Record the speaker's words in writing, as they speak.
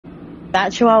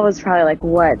That chihuahua was probably like,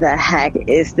 what the heck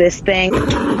is this thing?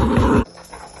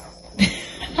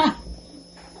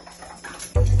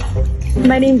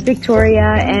 My name's Victoria,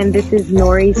 and this is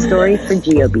Nori's story for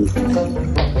GeoBeats.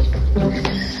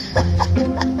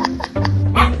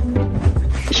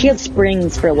 She had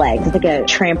springs for legs, like a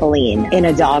trampoline in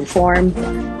a dog form.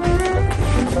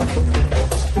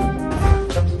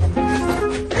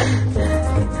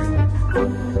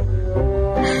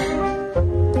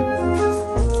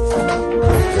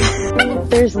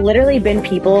 There's literally been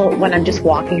people, when I'm just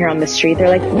walking here on the street, they're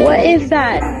like, what is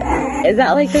that? Is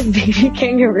that like this baby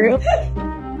kangaroo?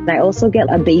 I also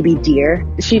get a baby deer.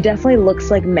 She definitely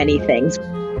looks like many things.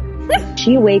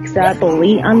 She wakes up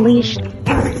fully unleashed.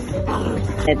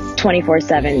 It's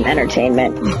 24/7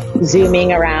 entertainment.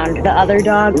 Zooming around. The other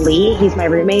dog, Lee, he's my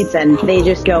roommate's, and they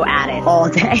just go at it all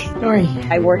day. Sorry.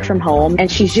 I work from home,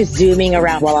 and she's just zooming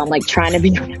around while I'm like trying to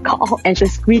be on a call, and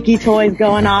just squeaky toys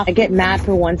going off. I get mad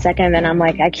for 1 second, and then I'm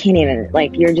like, I can't even,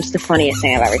 like, you're just the funniest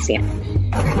thing I've ever seen.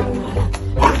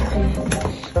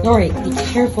 Nori, be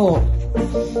careful.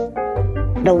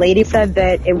 The lady said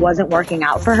that it wasn't working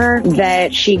out for her,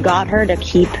 that she got her to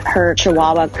keep her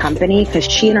chihuahua company because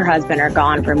she and her husband are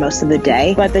gone for most of the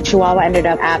day. But the chihuahua ended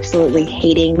up absolutely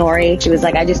hating Nori. She was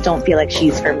like, I just don't feel like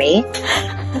she's for me.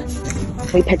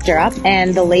 We picked her up,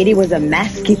 and the lady was a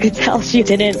mess. You could tell she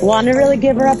didn't want to really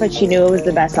give her up, but she knew it was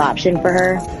the best option for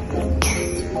her.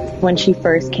 When she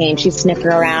first came, she sniffed her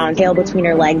around, tail between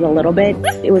her legs a little bit.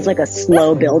 It was like a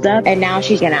slow buildup, and now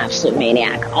she's an absolute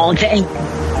maniac all day.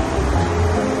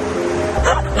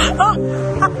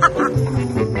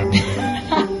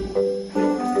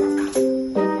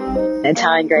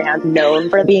 Italian Greyhound's known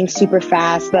for being super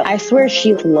fast, but I swear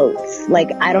she floats.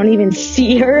 Like, I don't even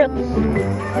see her.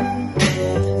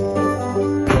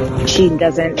 She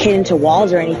doesn't hit into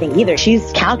walls or anything either.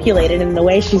 She's calculated in the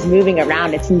way she's moving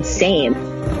around. It's insane.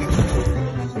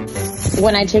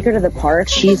 When I take her to the park,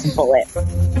 she's bullet.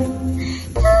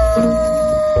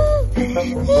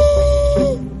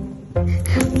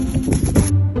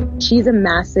 She's a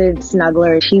massive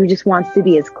snuggler. She just wants to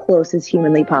be as close as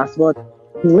humanly possible.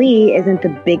 Lee isn't the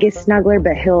biggest snuggler,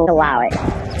 but he'll allow it.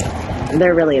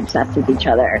 They're really obsessed with each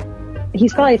other.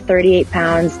 He's probably 38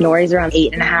 pounds. Nori's around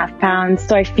 8.5 pounds.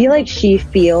 So I feel like she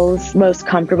feels most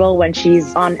comfortable when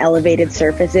she's on elevated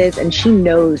surfaces, and she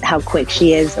knows how quick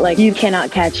she is. Like, you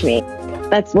cannot catch me.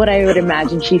 That's what I would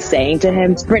imagine she's saying to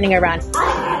him, sprinting around.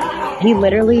 He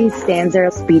literally stands there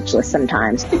speechless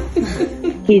sometimes.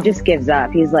 He just gives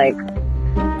up. He's like,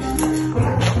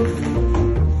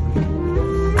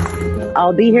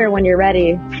 I'll be here when you're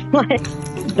ready.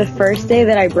 The first day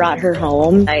that I brought her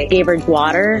home, I gave her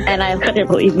water, and I couldn't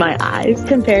believe my eyes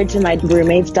compared to my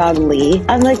roommate's dog, Lee.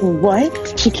 I'm like,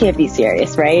 what? She can't be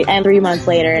serious, right? And 3 months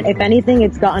later, if anything,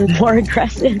 it's gotten more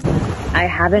aggressive. I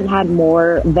haven't had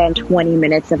more than 20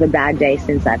 minutes of a bad day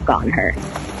since I've gotten her.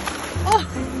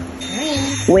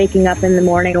 Waking up in the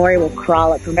morning, Nori will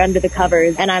crawl up from under the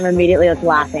covers, and I'm immediately like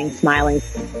laughing, smiling.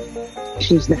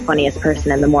 She's the funniest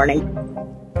person in the morning.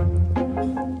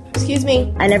 Excuse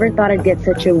me. I never thought I'd get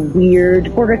such a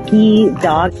weird, quirky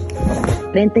dog.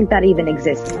 I didn't think that even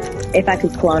existed. If I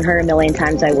could clone her 1,000,000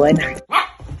 times, I would.